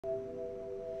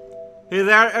Hey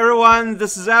there, everyone.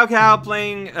 This is Alcal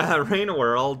playing Rain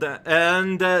World,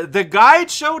 and the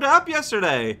guide showed up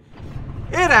yesterday.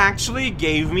 It actually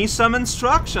gave me some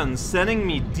instructions, sending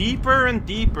me deeper and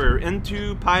deeper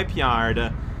into Pipe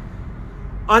Yard.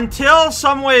 Until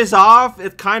some ways off,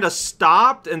 it kind of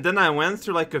stopped, and then I went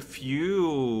through like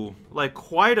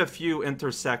quite a few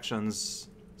intersections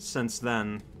since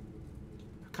then.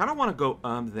 I kind of want to go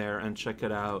up there and check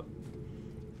it out.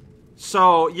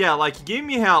 So, yeah, like, he gave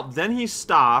me help, then he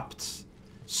stopped.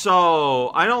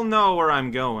 So, I don't know where I'm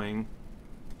going.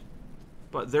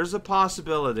 But there's a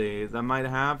possibility that I might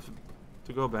have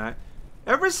to go back.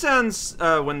 Ever since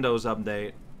Windows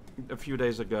Update a few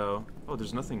days ago. Oh,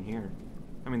 there's nothing here.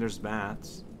 I mean, there's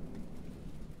bats.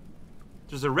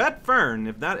 There's a red fern,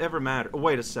 if that ever mattered. Oh,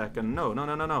 wait a second.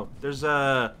 No. There's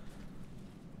one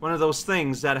of those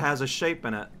things that has a shape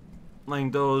in it.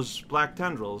 Like those black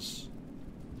tendrils.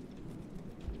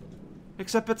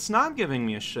 Except it's not giving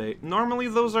me a shape. Normally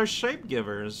those are shape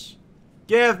givers.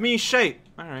 Give me shape!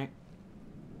 Alright.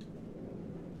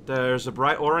 There's a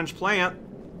bright orange plant.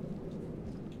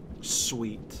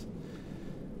 Sweet.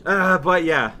 But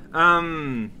yeah.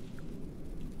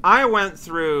 I went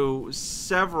through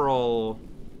several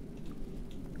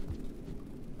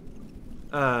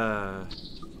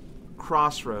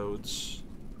crossroads.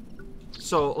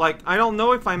 So, like, I don't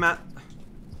know if I'm at...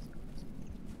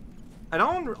 I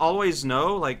don't always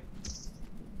know, like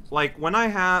when I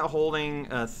holding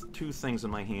two things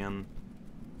in my hand,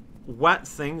 what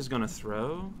thing's gonna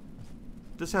throw?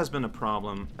 This has been a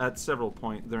problem at several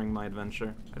points during my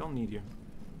adventure. I don't need you.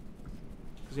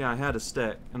 Because, yeah, I had a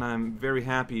stick, and I'm very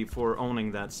happy for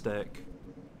owning that stick.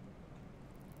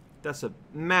 That's a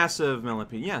massive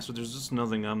millipede. Yeah, so there's just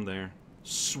nothing on there.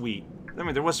 Sweet. I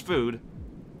mean, there was food.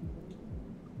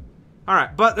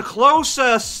 Alright, but the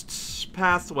closest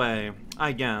pathway,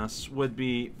 I guess, would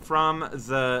be from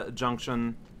the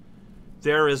junction.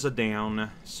 There is a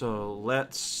down, so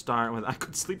let's start with... I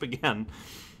could sleep again.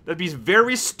 That'd be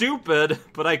very stupid,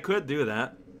 but I could do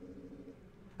that.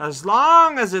 As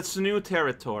long as it's new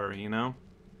territory, you know?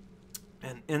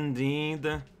 And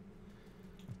indeed,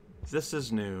 this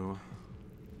is new.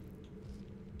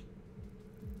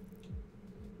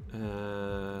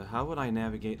 How would I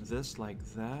navigate this like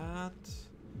that?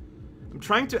 I'm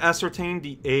trying to ascertain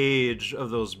the age of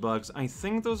those bugs. I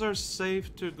think those are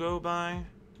safe to go by.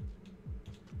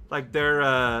 Like, they're,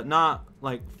 not,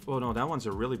 like... Oh, no, that one's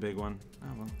a really big one. Oh,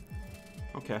 well.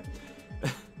 Okay.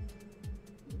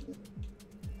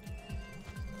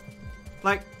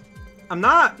 Like, I'm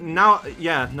not... Now...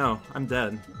 Yeah, no, I'm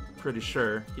dead. Pretty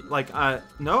sure. Like,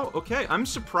 no? Okay, I'm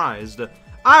surprised.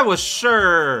 I was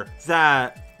sure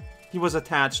that he was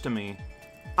attached to me.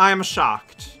 I am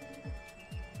shocked.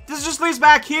 This just leads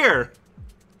back here.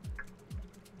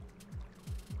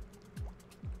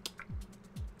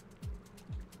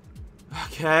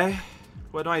 Okay.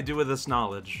 What do I do with this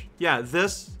knowledge? Yeah,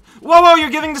 this... Whoa, you're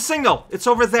giving the signal! It's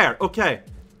over there. Okay.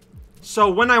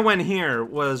 So when I went here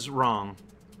was wrong.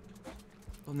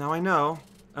 Well, now I know.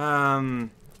 I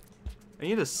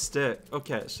need a stick.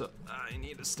 Okay, so I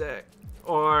need a stick.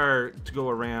 Or to go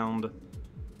around.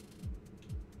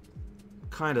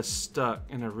 Kind of stuck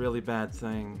in a really bad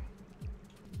thing.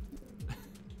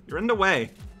 You're in the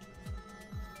way.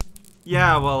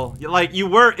 Yeah, well, you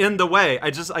were in the way. I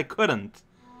couldn't.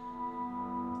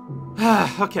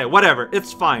 Okay, whatever.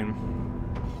 It's fine.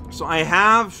 So I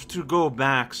have to go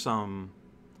back some.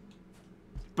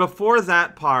 Before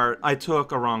that part, I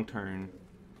took a wrong turn.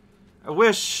 I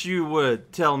wish you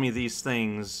would tell me these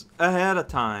things ahead of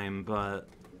time, but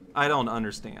I don't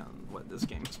understand what this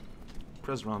game is.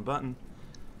 Press the wrong button.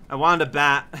 I wanted to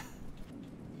bat.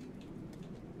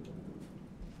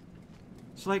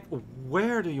 So, like,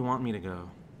 where do you want me to go?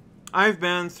 I've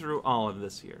been through all of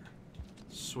this here.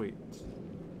 Sweet.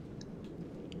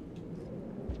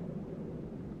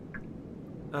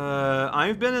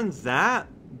 I've been in that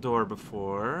door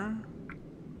before.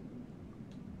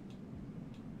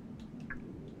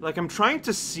 Like, I'm trying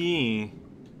to see...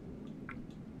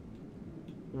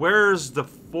 Where's the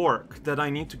fork that I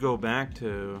need to go back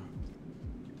to?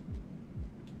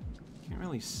 Can't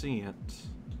really see it.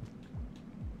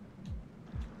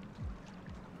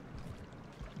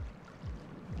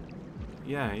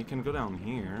 Yeah, you can go down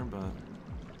here, but...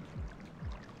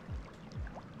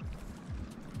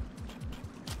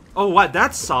 Oh, what?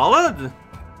 That's solid?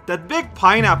 That big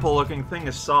pineapple-looking thing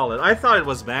is solid. I thought it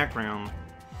was background.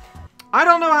 I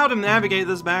don't know how to navigate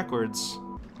this backwards.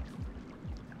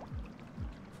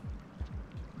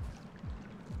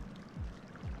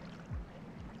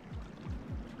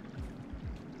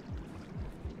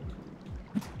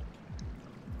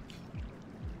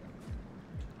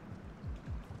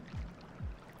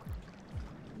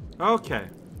 Okay.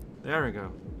 There we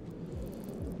go.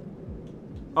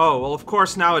 Oh, well, of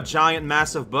course, now a giant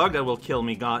massive bug that will kill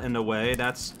me got in the way.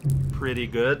 That's pretty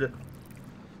good.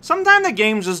 Sometimes the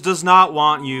game just does not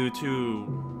want you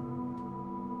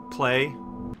to play.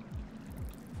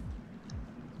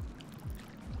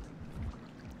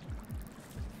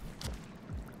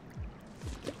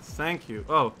 Thank you.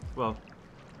 Oh, well.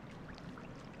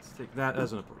 Let's take that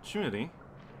as an opportunity.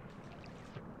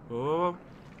 Oh.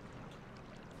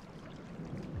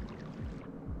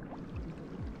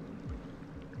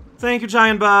 Thank you,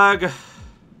 giant bug.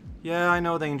 Yeah, I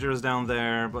know danger is down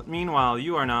there, but meanwhile,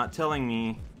 you are not telling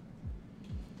me.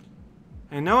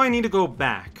 I know I need to go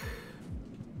back.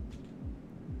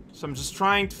 So I'm just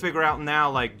trying to figure out now,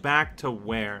 like, back to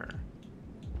where?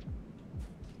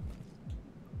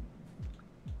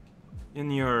 In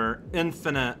your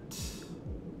infinite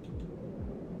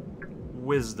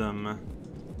wisdom.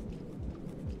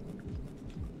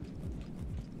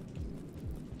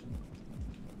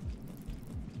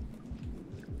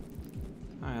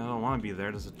 I don't want to be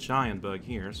there. There's a giant bug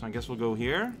here, so I guess we'll go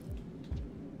here.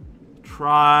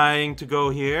 Trying to go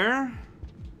here.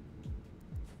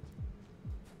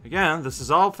 Again, this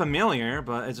is all familiar,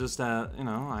 but it's just that, you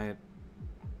know,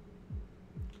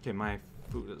 Okay, my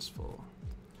food is full.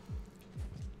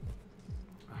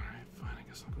 Alright, fine. I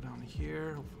guess I'll go down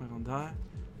here. Hopefully I don't die.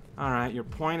 Alright, you're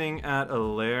pointing at a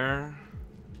lair.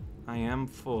 I am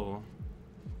full.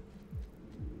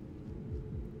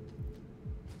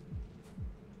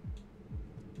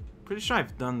 Pretty sure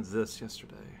I've done this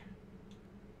yesterday.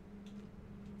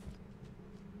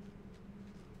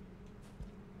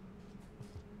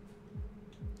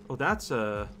 Oh, that's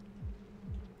a...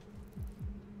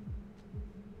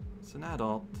 It's an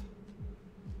adult.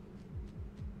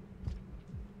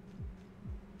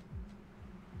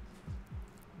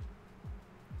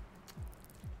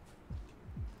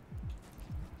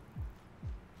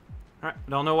 Alright, I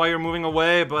don't know why you're moving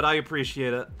away, but I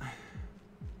appreciate it.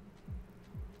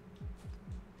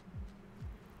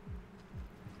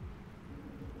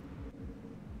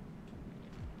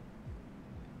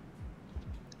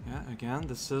 Yeah, again,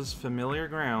 this is familiar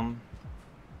ground.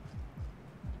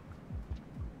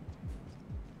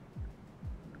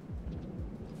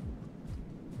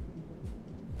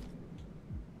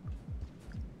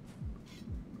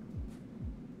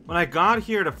 When I got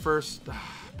here the first...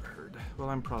 bird. Well,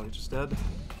 I'm probably just dead.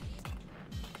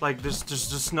 Like, there's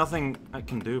just nothing I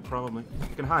can do, probably.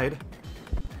 I can hide.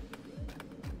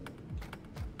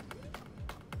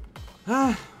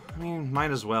 I mean,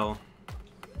 might as well.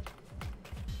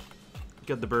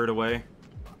 Get the bird away.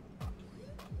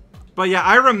 But yeah,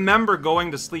 I remember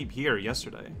going to sleep here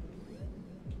yesterday.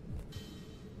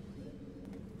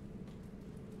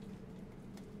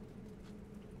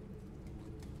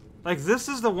 Like, this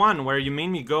is the one where you made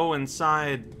me go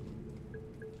inside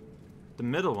the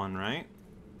middle one, right?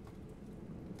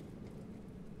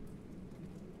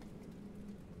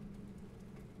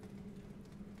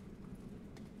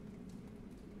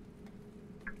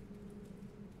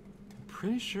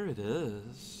 Pretty sure it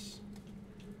is.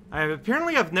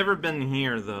 Apparently I've never been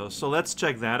here though, so let's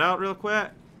check that out real quick.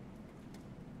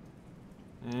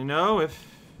 And you know, if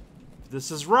this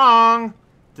is wrong,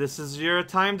 this is your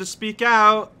time to speak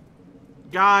out.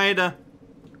 Guide.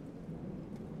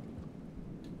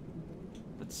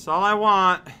 That's all I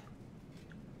want.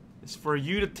 Is for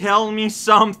you to tell me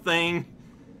something.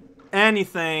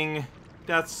 Anything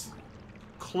that's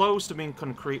close to being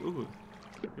concrete. Ooh.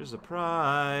 Here's a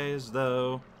prize,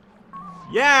 though.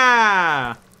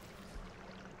 Yeah!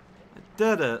 I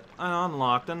did it. I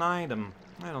unlocked an item.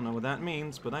 I don't know what that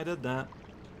means, but I did that.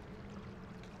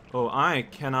 Oh, I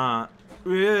cannot.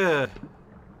 Ugh.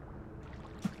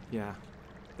 Yeah,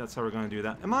 that's how we're gonna do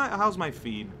that. How's my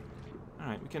feed? All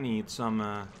right, we can eat some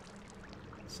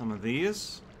of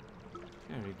these.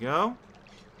 There we go.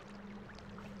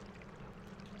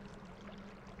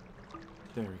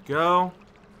 There we go.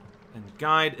 And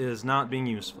guide is not being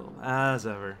useful, as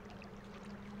ever.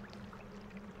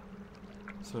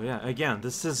 So yeah, again,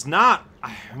 this is not...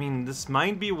 I mean, this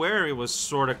might be where it was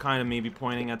sort of kind of maybe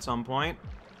pointing at some point.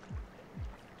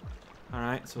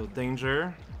 Alright, so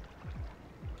danger.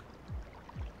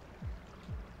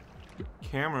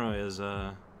 Camera is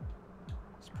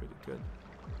it's pretty good.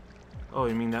 Oh,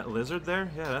 you mean that lizard there?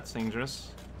 Yeah, that's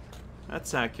dangerous.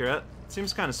 That's accurate. It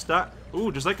seems kind of stuck. Ooh,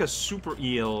 there's like a super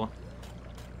eel.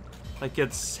 Like,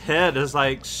 its head is,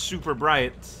 like, super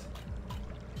bright.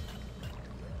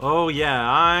 Oh, yeah,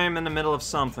 I'm in the middle of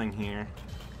something here.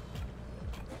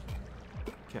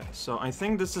 Okay, so I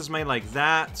think this is made like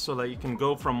that, so that you can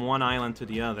go from one island to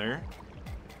the other.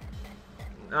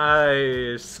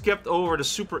 I skipped over the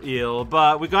super eel,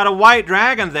 but we got a white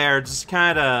dragon there, just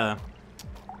kind of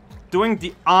doing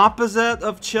the opposite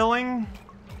of chilling.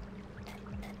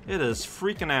 It is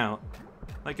freaking out.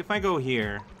 Like, if I go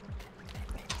here...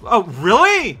 Oh,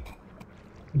 really?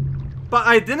 But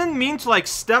I didn't mean to, like,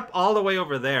 step all the way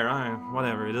over there.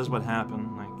 Whatever, it is what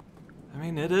happened. Like, I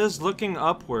mean, it is looking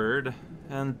upward,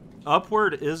 and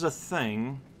upward is a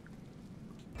thing.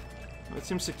 It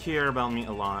seems to care about me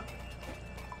a lot.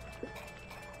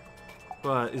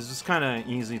 But it's just kind of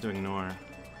easy to ignore.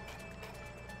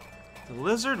 The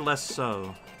lizard, less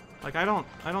so. Like, I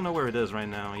don't know where it is right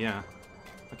now, yeah.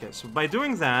 Okay, so by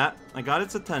doing that, I got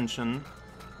its attention.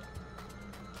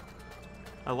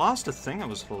 I lost a thing I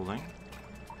was holding.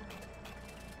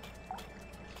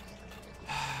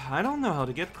 I don't know how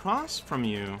to get across from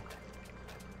you.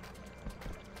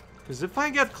 Because if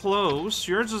I get close,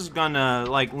 you're just gonna,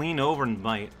 like, lean over and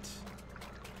bite.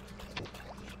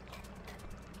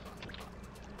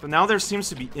 But now there seems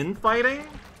to be infighting,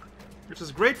 which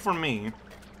is great for me.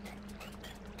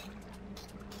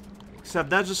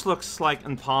 Except that just looks like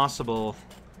impossible.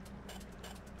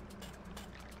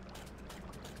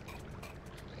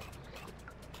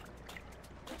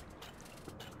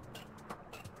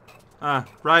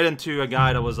 Right into a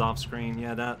guy that was off screen.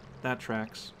 Yeah, that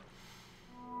tracks.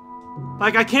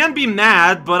 Like, I can't be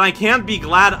mad, but I can't be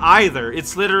glad either.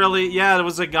 It's literally, yeah, there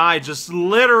was a guy just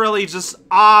literally just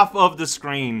off of the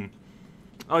screen.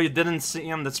 Oh, you didn't see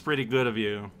him? That's pretty good of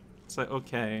you. It's like,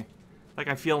 okay. Like,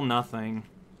 I feel nothing.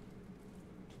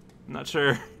 I'm not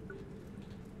sure.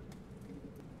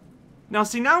 Now,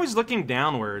 see, now he's looking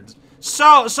downwards.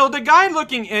 So the guy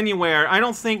looking anywhere, I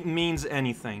don't think means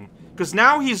anything. Because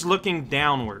now he's looking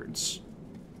downwards.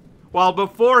 While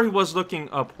before he was looking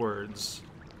upwards.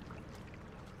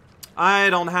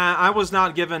 I was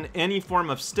not given any form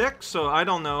of stick, so I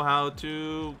don't know how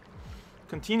to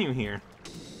continue here.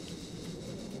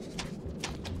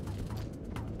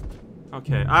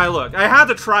 Okay, look, I had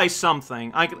to try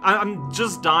something. I'm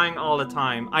just dying all the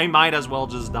time. I might as well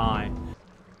just die.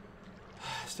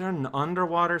 Is there an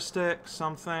underwater stick?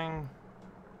 Something?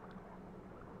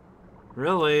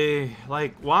 Really?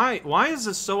 Like, why is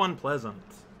this so unpleasant?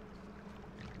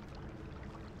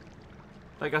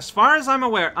 Like, as far as I'm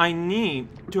aware, I need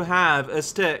to have a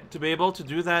stick to be able to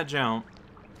do that jump.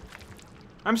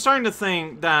 I'm starting to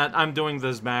think that I'm doing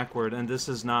this backward, and this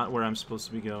is not where I'm supposed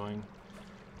to be going.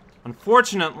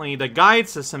 Unfortunately, the guide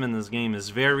system in this game is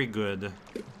very good.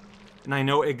 And I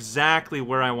know exactly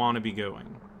where I want to be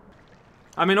going.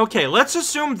 I mean, okay, let's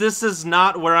assume this is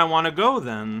not where I want to go,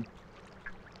 then.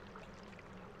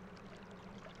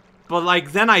 But,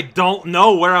 like, then I don't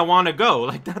know where I want to go.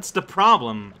 Like, that's the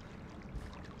problem.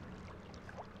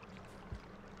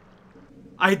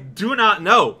 I do not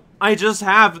know. I just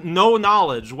have no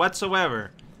knowledge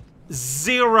whatsoever.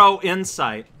 Zero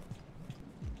insight.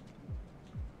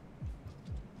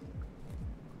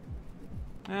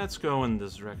 Let's go in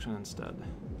this direction instead.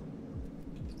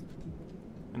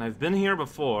 And I've been here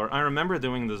before. I remember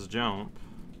doing this jump.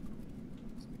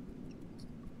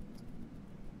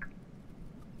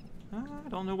 I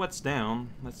don't know what's down.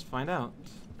 Let's find out.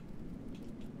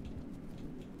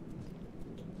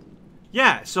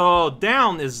 Yeah, so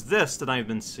down is this that I've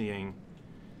been seeing.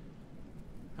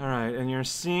 Alright, and you're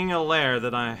seeing a lair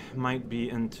that I might be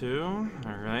into.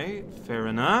 Alright, fair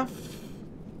enough.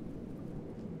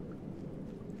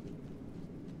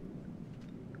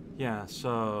 Yeah,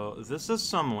 so this is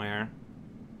somewhere.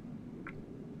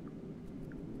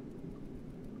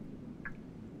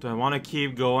 Do I want to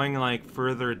keep going, like,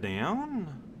 further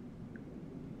down?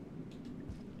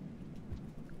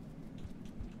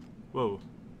 Whoa.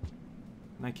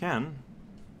 I can.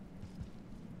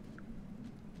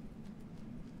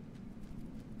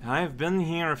 I've been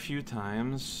here a few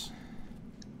times.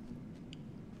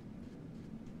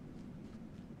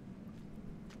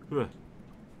 Ugh.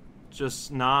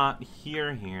 Just not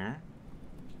here.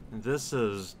 This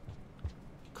is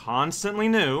constantly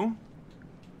new.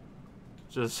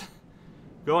 Just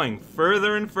going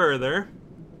further and further.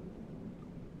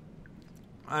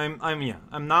 I'm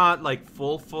not like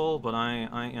full, but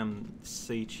I am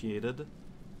satiated.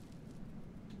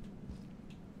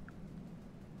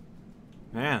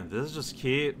 Man, this just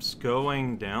keeps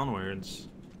going downwards.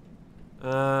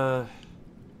 Well,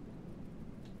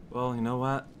 you know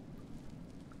what?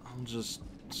 I'll just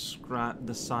scratch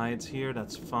the sides here,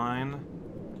 that's fine.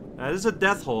 That is a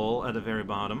death hole at the very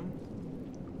bottom.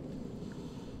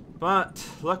 But,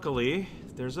 luckily,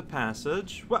 there's a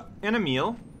passage. Well, and a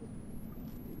meal.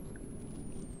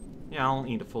 Yeah, I'll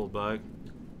eat a full bug.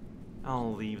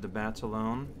 I'll leave the bats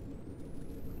alone.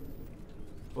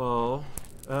 Well,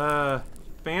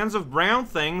 Fans of brown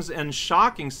things and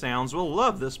shocking sounds will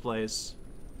love this place.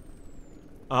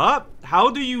 Up? How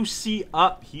do you see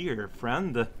up here,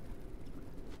 friend?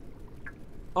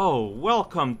 Oh,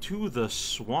 welcome to the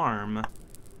swarm.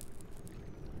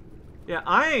 Yeah,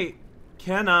 I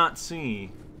cannot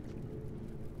see.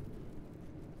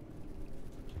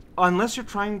 Unless you're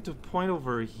trying to point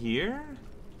over here?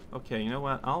 Okay, you know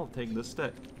what? I'll take this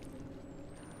stick.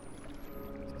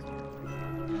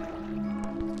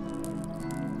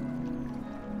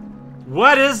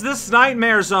 What is this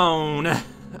nightmare zone?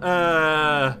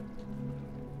 Yeah,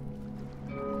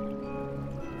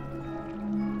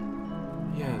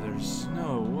 there's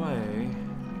no way.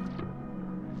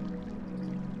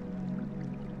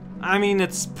 I mean,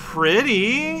 it's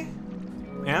pretty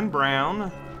and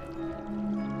brown.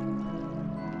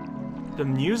 The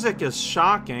music is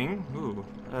shocking. Ooh,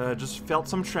 just felt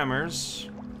some tremors.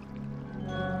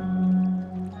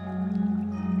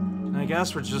 I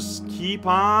guess we'll just keep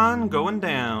on going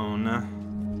down.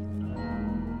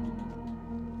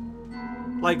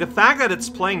 Like, the fact that it's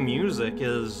playing music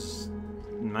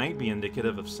might be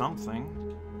indicative of something.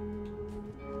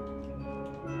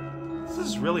 This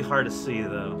is really hard to see,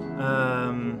 though.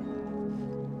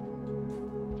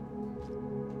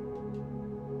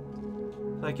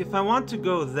 Like, if I want to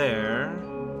go there,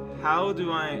 how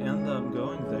do I end up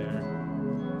going there?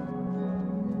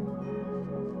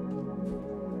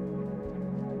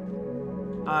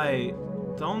 I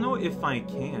don't know if I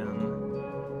can.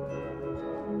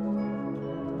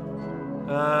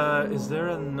 Is there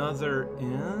another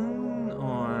inn?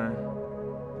 Or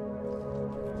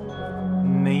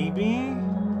maybe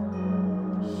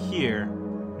here?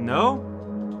 No?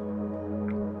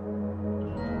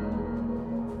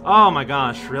 Oh my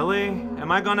gosh, really?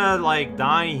 Am I gonna, like,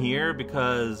 die here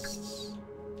because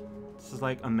this is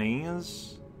like a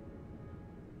maze?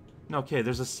 Okay,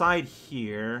 there's a side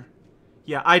here.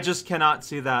 Yeah, I just cannot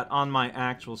see that on my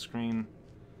actual screen.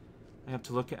 I have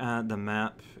to look at the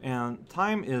map, and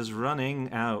time is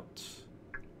running out.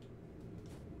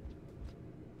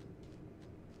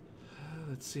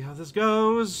 Let's see how this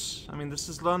goes. I mean, this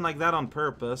is done like that on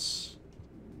purpose.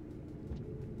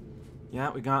 Yeah,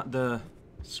 we got the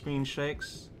screen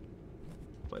shakes.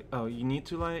 Wait, oh, you need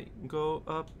to, like, go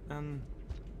up and...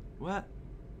 What?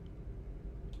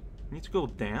 You need to go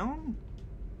down?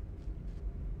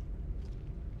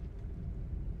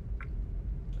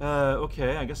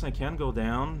 Okay, I guess I can go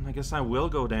down. I guess I will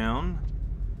go down.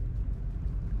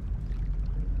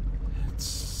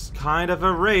 It's kind of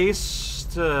a race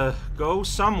to go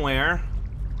somewhere.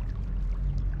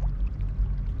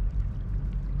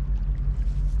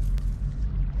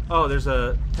 Oh, there's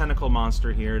a tentacle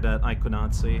monster here that I could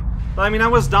not see. But I mean, I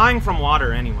was dying from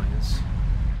water anyways.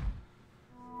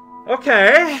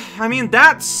 Okay, I mean,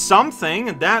 that's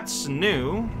something. That's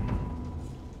new.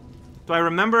 Do I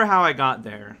remember how I got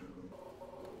there?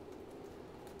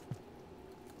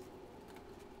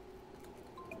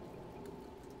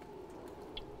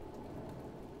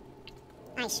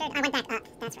 I went back up.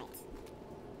 That's right.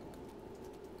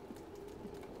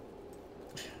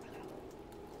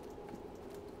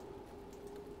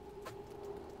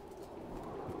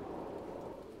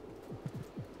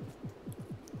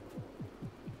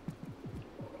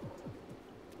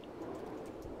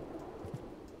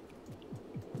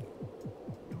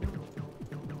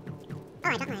 Oh,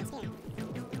 I got my spear.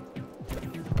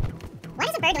 What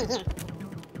is a bird doing here?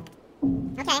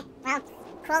 Okay, well,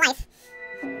 cool life.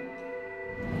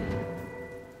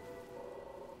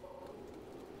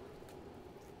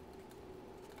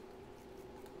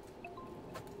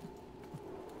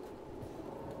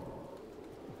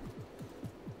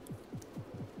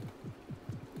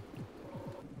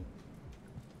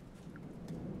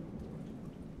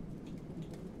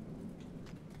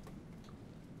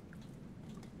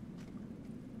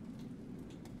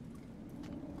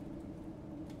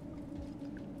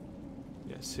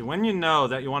 See, when you know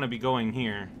that you want to be going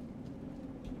here,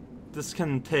 this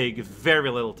can take very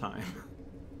little time.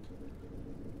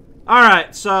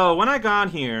 Alright, so when I got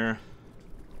here,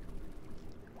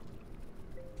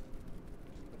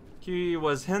 he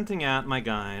was hinting at my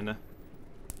guide.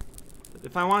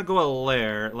 If I want to go a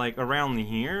lair, like around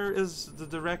here is the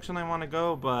direction I want to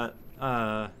go, but,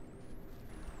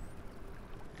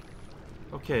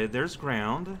 okay, there's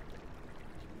ground.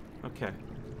 Okay,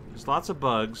 there's lots of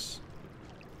bugs.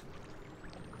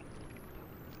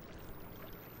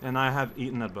 And I have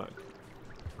eaten a bug.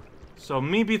 So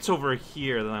maybe it's over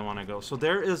here that I want to go. So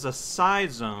there is a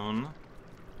side zone.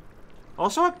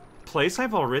 Also a place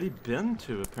I've already been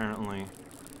to, apparently.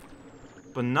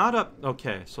 But not up...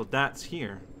 Okay, so that's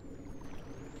here.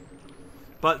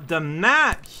 But the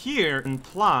map here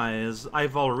implies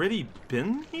I've already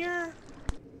been here?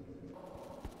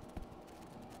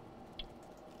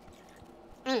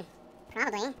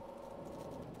 Probably. A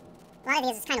lot of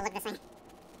these just kind of look the same.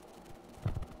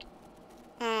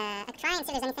 I could try and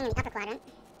see if there's anything in the upper quadrant.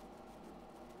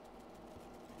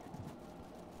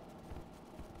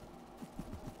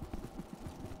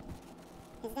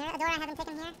 Is there a door I haven't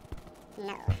taken here?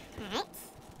 No. Alright.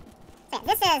 So yeah,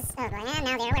 this is... Oh boy, and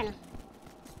now they're aware of me.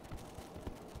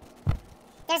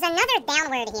 There's another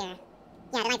downward here.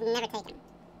 Yeah, that I've never taken.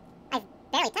 I've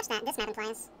barely touched that, this map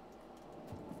implies.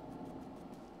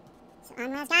 So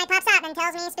unless guy pops up and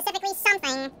tells me specifically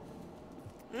something,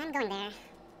 I'm going there.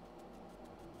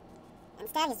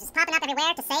 Instead, he's just popping up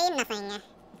everywhere to say nothing.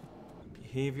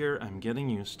 Behavior I'm getting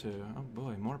used to. Oh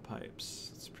boy, more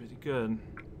pipes. That's pretty good.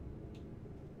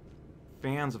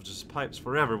 Fans of just pipes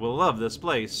forever will love this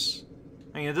place.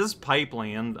 I mean, it is pipe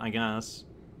land, I guess.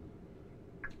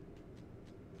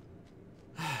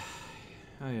 Ay,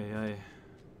 ay, ay.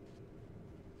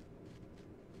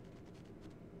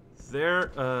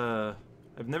 There,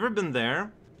 I've never been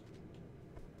there.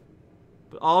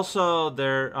 But also,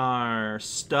 there are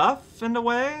stuff in the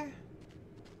way.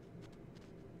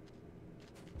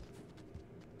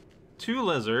 2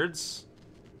 lizards.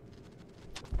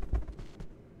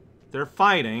 They're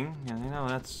fighting, and you know,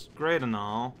 that's great and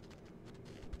all.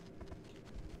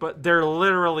 But they're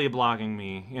literally blocking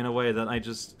me in a way that I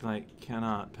just, like,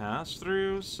 cannot pass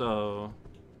through, so...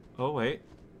 Oh, wait.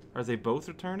 Are they both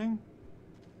returning?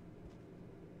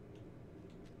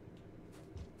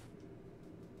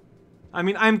 I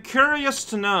mean, I'm curious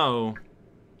to know.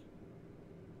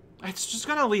 It's just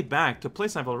gonna lead back to a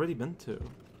place I've already been to.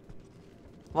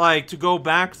 Like, to go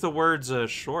back towards a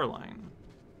shoreline.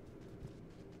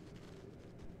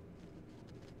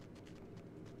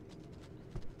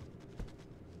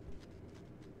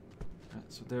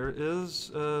 So there is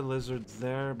a lizard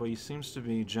there, but he seems to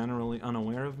be generally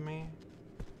unaware of me.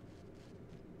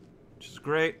 Which is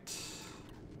great.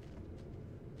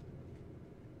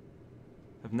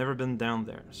 I've never been down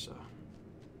there, so...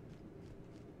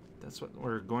 that's what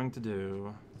we're going to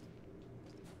do.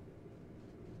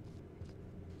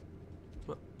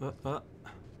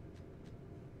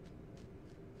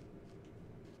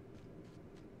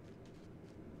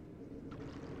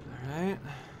 Alright.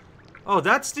 Oh,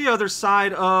 that's the other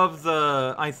side of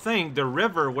the, I think, the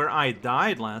river where I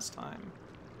died last time.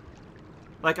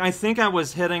 Like, I think I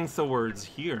was heading towards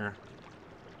here.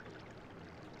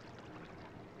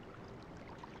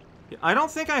 Yeah, I don't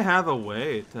think I have a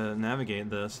way to navigate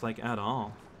this, like, at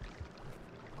all.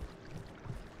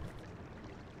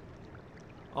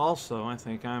 Also, I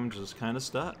think I'm just kind of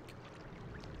stuck.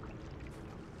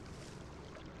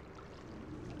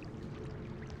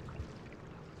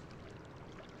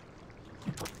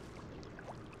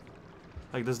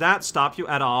 Like, does that stop you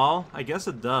at all? I guess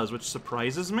it does, which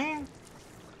surprises me.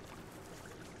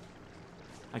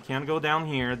 I can't go down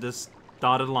here, this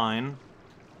dotted line.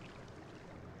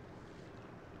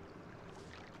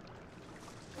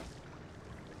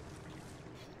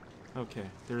 Okay,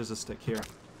 there is a stick here.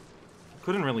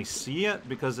 Couldn't really see it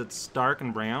because it's dark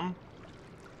and brown.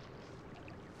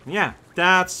 Yeah,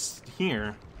 that's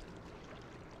here.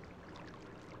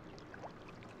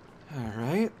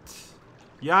 Alright.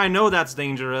 Yeah, I know that's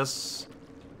dangerous.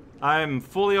 I'm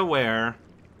fully aware.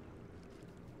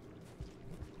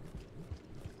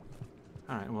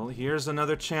 Alright, well, here's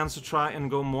another chance to try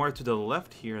and go more to the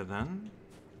left here, then.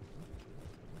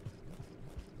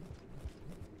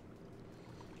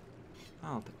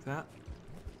 I'll take that.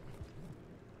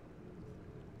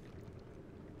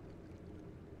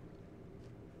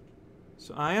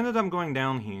 So I ended up going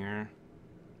down here.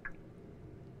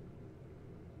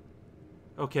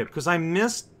 Okay, because I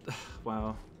missed...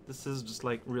 Wow, this is just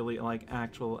like really like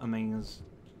actual a maze.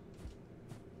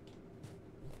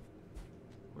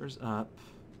 Where's up?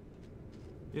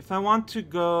 If I want to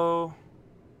go...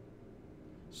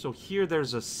 So here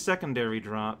there's a secondary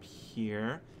drop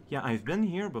here. Yeah, I've been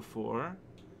here before.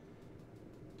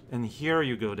 And here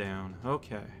you go down.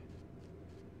 Okay.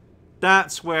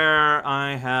 That's where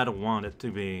I had wanted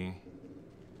to be.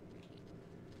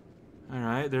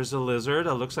 Alright, there's a lizard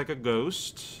that looks like a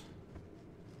ghost.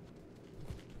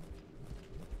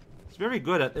 It's very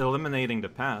good at eliminating the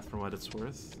path, for what it's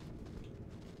worth.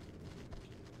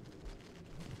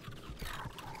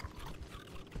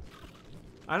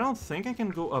 I don't think I can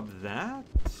go up that.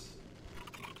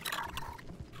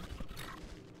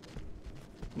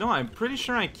 No, I'm pretty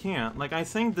sure I can't. Like, I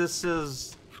think this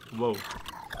is... Whoa.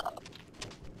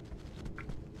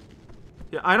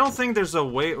 Yeah, I don't think there's a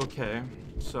way... Okay,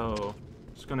 so...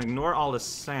 Just gonna ignore all the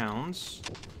sounds.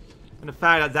 And the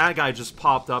fact that that guy just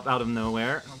popped up out of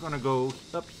nowhere. I'm gonna go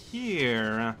up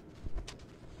here.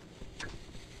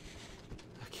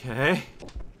 Okay.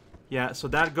 Yeah, so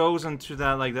that goes into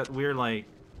that, like, that weird, like,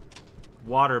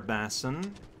 water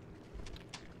basin.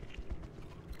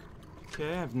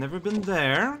 Okay, I've never been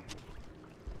there.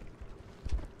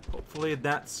 Hopefully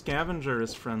that scavenger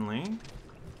is friendly.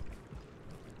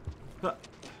 Huh.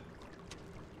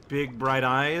 Big bright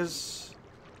eyes.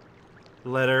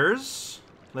 Letters.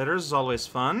 Letters is always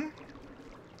fun.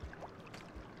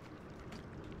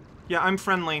 Yeah, I'm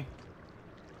friendly.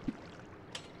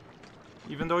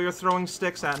 Even though you're throwing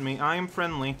sticks at me, I am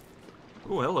friendly.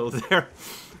 Oh, hello there.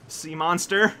 Sea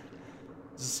monster.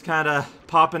 Just kinda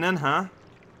popping in, huh?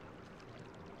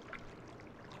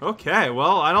 Okay,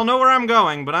 well, I don't know where I'm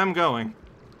going, but I'm going.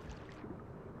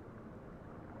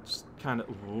 Just kinda...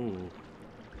 Ooh.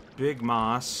 Big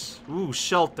moss. Ooh,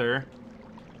 shelter.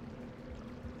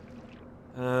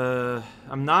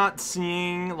 I'm not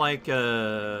seeing, like,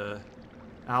 a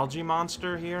algae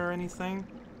monster here or anything.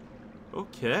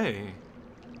 Okay.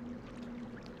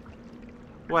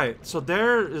 Wait, so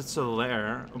there is a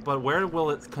lair, but where will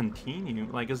it continue?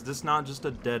 Like, is this not just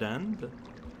a dead end?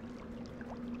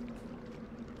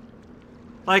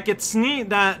 Like, it's neat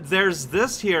that there's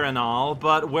this here and all,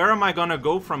 but where am I gonna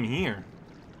go from here?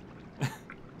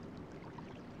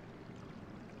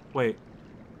 Wait.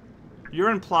 You're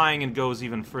implying it goes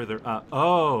even further up.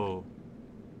 Oh.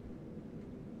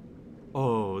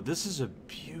 Oh, this is a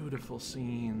beautiful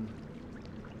scene.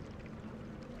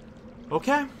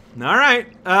 Okay.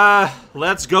 Alright.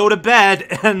 Let's go to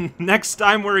bed, and next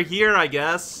time we're here, I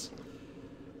guess.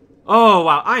 Oh,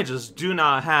 wow. I just do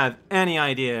not have any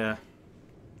idea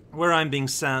where I'm being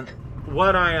sent,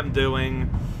 what I am doing.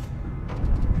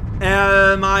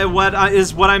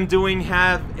 Is what I'm doing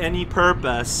have any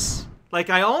purpose? Like,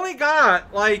 I only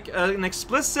got, like, an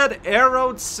explicit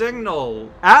arrowed signal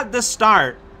at the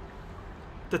start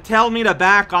to tell me to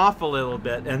back off a little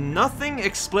bit, and nothing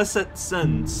explicit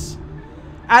since.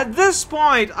 At this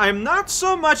point, I'm not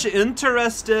so much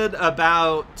interested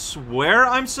about where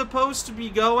I'm supposed to be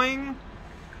going,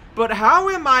 but how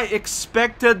am I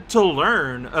expected to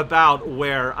learn about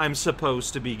where I'm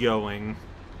supposed to be going?